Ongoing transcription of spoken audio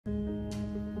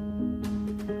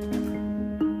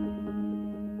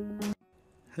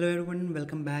Hello everyone,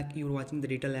 welcome back. You're watching the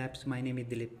Data Labs. My name is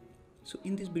Dilip. So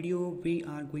in this video we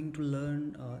are going to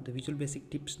learn the Visual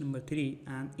Basic tips number 3,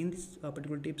 and in this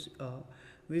particular tips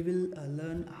we will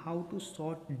learn how to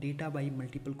sort data by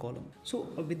multiple columns. So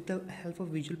with the help of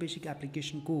Visual Basic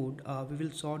application code, we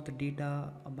will sort the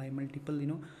data by multiple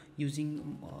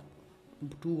using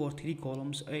 2 or 3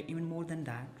 columns, even more than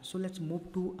that. So let's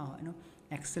move to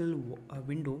Excel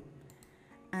window.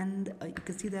 And you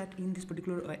can see that in this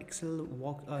particular Excel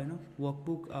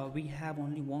workbook we have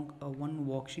only one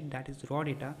worksheet, that is raw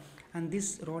data, and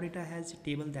this raw data has a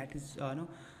table that is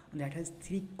that has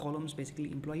 3 columns,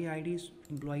 basically employee IDs,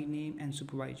 employee name, and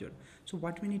supervisor. So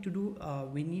what we need to do,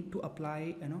 we need to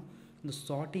apply the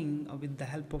sorting with the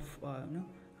help of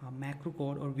macro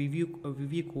code or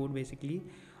VBA code, basically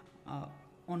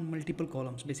on multiple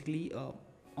columns, basically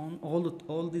on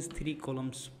all these 3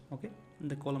 columns. Okay,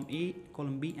 the column A,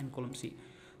 column B, and column C.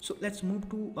 So let's move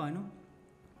to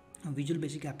Visual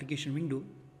Basic application window.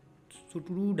 So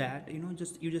to do that,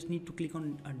 you just need to click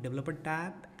on a developer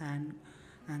tab and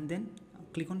then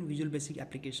click on Visual Basic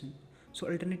application. So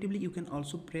alternatively you can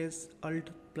also press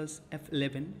Alt plus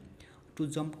F11 to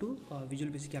jump to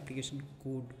Visual Basic application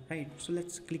code, right? So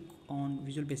let's click on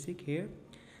Visual Basic here,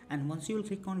 and once you will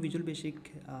click on Visual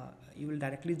Basic, you will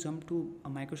directly jump to a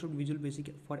Microsoft Visual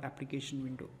Basic for application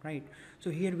window, right? So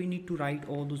here we need to write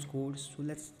all those codes. So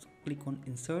let's click on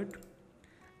insert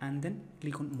and then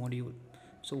click on module.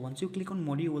 So once you click on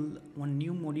module, one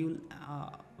new module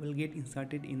will get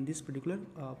inserted in this particular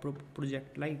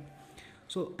project, right?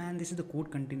 So, and this is the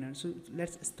code container. So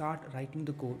let's start writing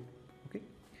the code. Okay,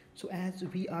 so as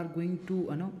we are going to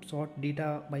sort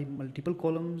data by multiple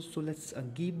columns, so let's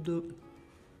give the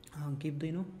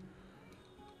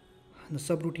the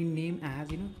subroutine name as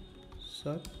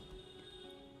sub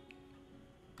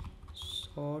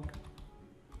sort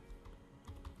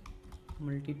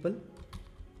multiple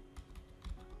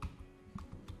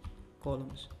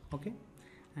columns. Okay,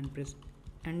 and press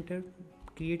enter,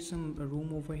 create some room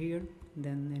over here,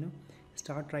 then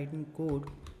start writing code.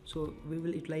 So we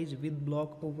will utilize with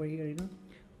block over here,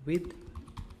 with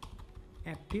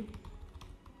active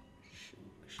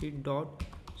sheet dot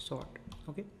sort.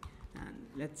 Okay, and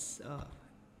let's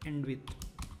end with.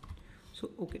 So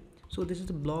okay, so this is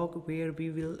the block where we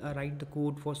will write the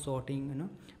code for sorting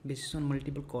basis on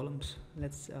multiple columns.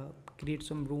 Let's create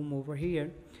some room over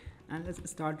here and let's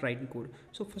start writing code.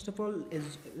 So first of all,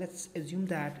 let's assume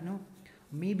that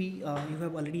maybe you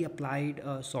have already applied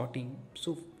sorting.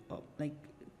 So like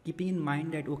keeping in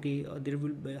mind that okay, there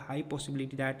will be a high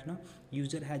possibility that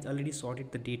user has already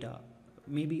sorted the data,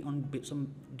 maybe on some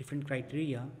different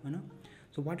criteria.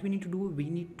 So what we need to do, we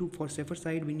need to, for safer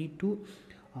side, we need to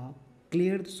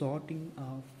clear the sorting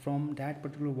from that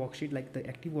particular worksheet, like the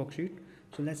active worksheet.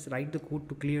 So let's write the code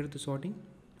to clear the sorting.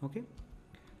 Okay,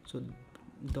 so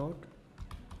dot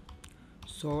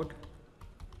sort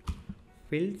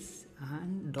fields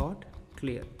and dot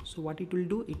clear. So what it will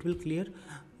do, it will clear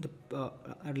the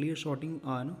earlier sorting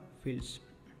fields.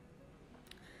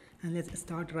 And let's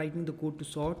start writing the code to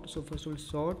sort. So first we'll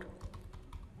sort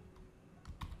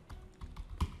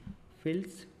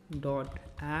fields dot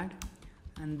add,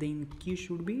 and then key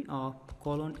should be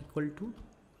colon equal to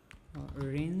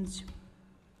range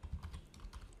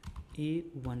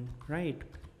A1, right?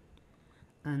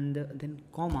 And then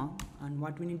comma, and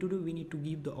what we need to do, we need to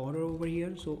give the order over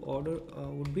here. So order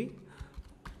would be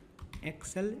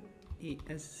Excel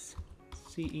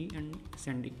ASCE and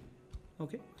ascending.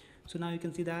 Okay, so now you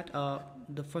can see that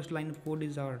the first line of code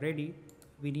is ready.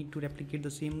 We need to replicate the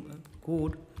same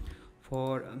code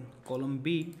for column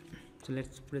B. So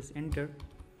let's press enter,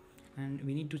 and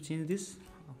we need to change this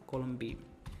column B,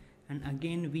 and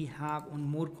again we have one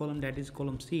more column, that is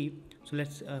column C. So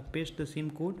let's paste the same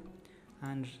code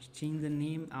and change the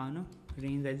name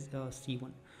range as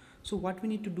C1. So what we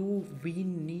need to do, we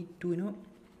need to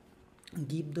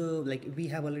give the, like we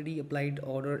have already applied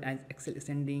order as Excel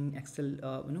ascending, Excel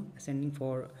ascending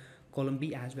for column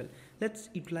B as well. Let's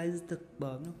utilize the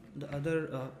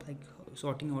other like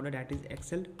sorting order, that is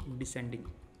Excel descending.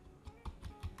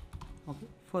 Okay,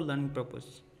 for learning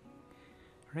purpose,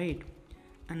 right?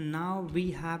 And now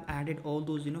we have added all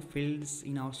those fields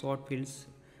in our sort fields.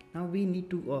 Now we need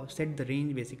to set the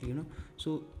range, basically.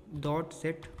 So dot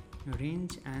set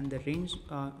range, and the range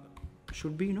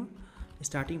should be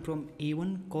starting from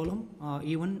A1 column,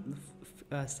 A1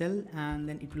 cell, and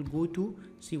then it will go to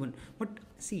C1. But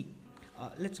see,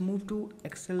 let's move to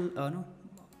Excel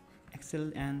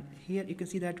Excel, and here you can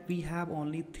see that we have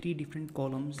only 3 different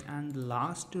columns, and the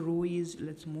last row is,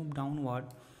 let's move downward,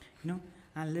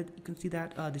 and you can see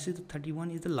that this is the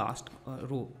 31 is the last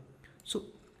row. So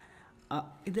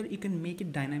either you can make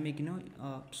it dynamic,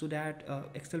 so that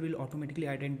Excel will automatically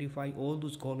identify all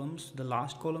those columns, the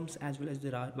last columns as well as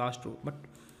the last row. But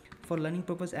for learning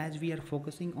purpose, as we are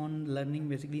focusing on learning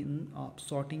basically in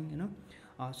sorting,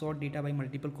 sort data by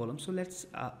multiple columns, so let's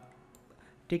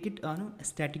take it no, a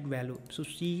static value. So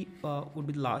C would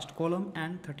be the last column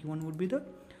and 31 would be the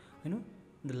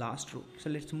the last row. So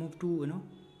let's move to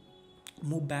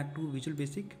move back to Visual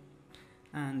Basic,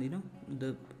 and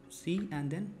the C and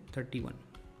then 31.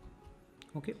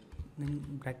 Okay, then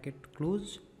bracket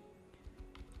close.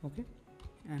 Okay,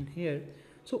 and here,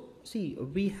 so see,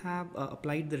 we have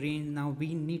applied the range. Now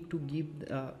we need to give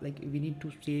we need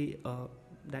to say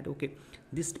that okay,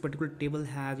 this particular table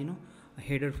has a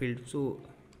header field. So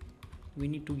we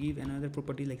need to give another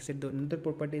property, like set the another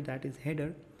property, that is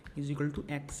header is equal to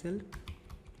Excel.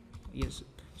 Yes,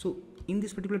 so in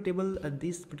this particular table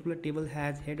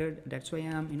has header, that's why I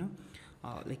am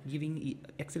like giving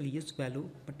Excel yes value.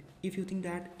 But if you think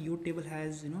that your table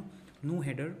has no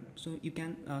header, so you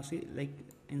can say like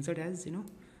insert as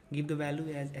give the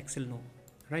value as Excel no,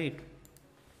 right?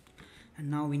 And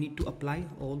now we need to apply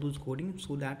all those coding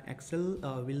so that Excel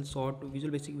will sort,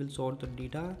 Visual Basic will sort the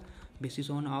data basis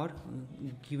on our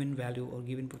given value or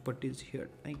given properties here,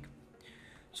 like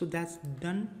so. That's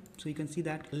done. So you can see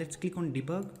that. Let's click on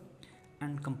debug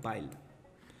and compile.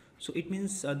 So it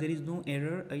means there is no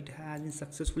error, it has been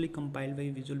successfully compiled by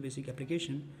Visual Basic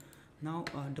application. Now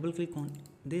double click on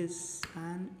this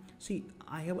and see,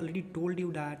 I have already told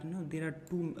you that there are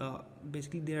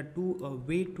two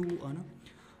way to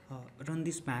run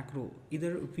this macro.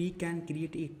 Either we can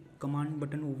create a command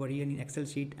button over here in Excel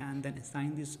sheet and then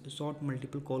assign this sort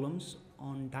multiple columns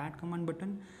on that command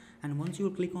button, and once you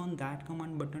click on that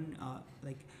command button,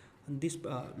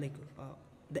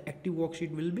 the active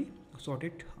worksheet will be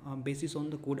sorted basis on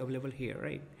the code available here,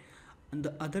 right? And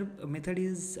the other method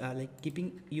is like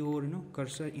keeping your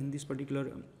cursor in this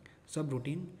particular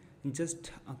subroutine.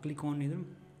 Just click on either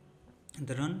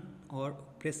the run or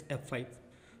press F5.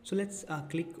 So let's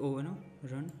click over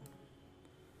run,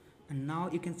 and now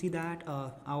you can see that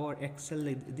our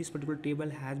Excel, this particular table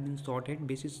has been sorted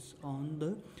basis on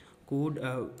the code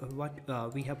what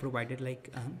we have provided,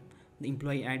 like the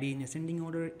employee ID in ascending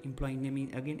order, employee name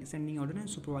in again ascending order, and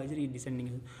supervisor in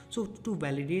descending order. So to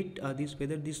validate this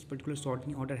whether this particular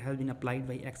sorting order has been applied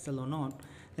by Excel or not,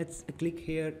 let's click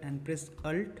here and press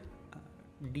Alt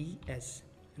DS,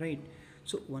 right?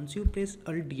 So once you press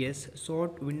Alt DS,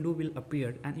 sort window will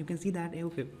appear, and you can see that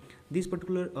okay, this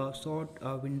particular sort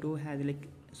window has like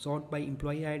sort by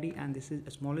employee ID, and this is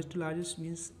smallest to largest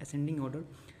means ascending order,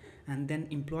 and then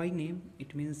employee name,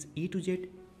 it means E to Z,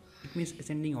 it means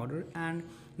ascending order, and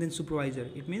then supervisor,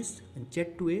 it means Z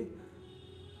to A,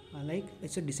 like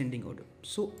it's a descending order.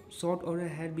 So sort order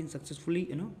had been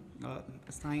successfully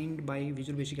assigned by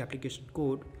Visual Basic application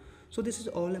code. So this is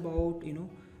all about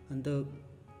the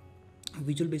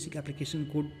Visual Basic application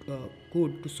code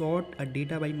to sort a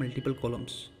data by multiple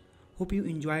columns. Hope you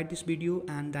enjoyed this video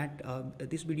and that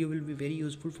this video will be very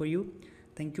useful for you.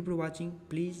 Thank you for watching.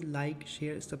 Please like,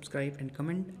 share, subscribe and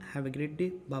comment. Have a great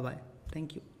day. Bye bye.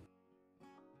 Thank you.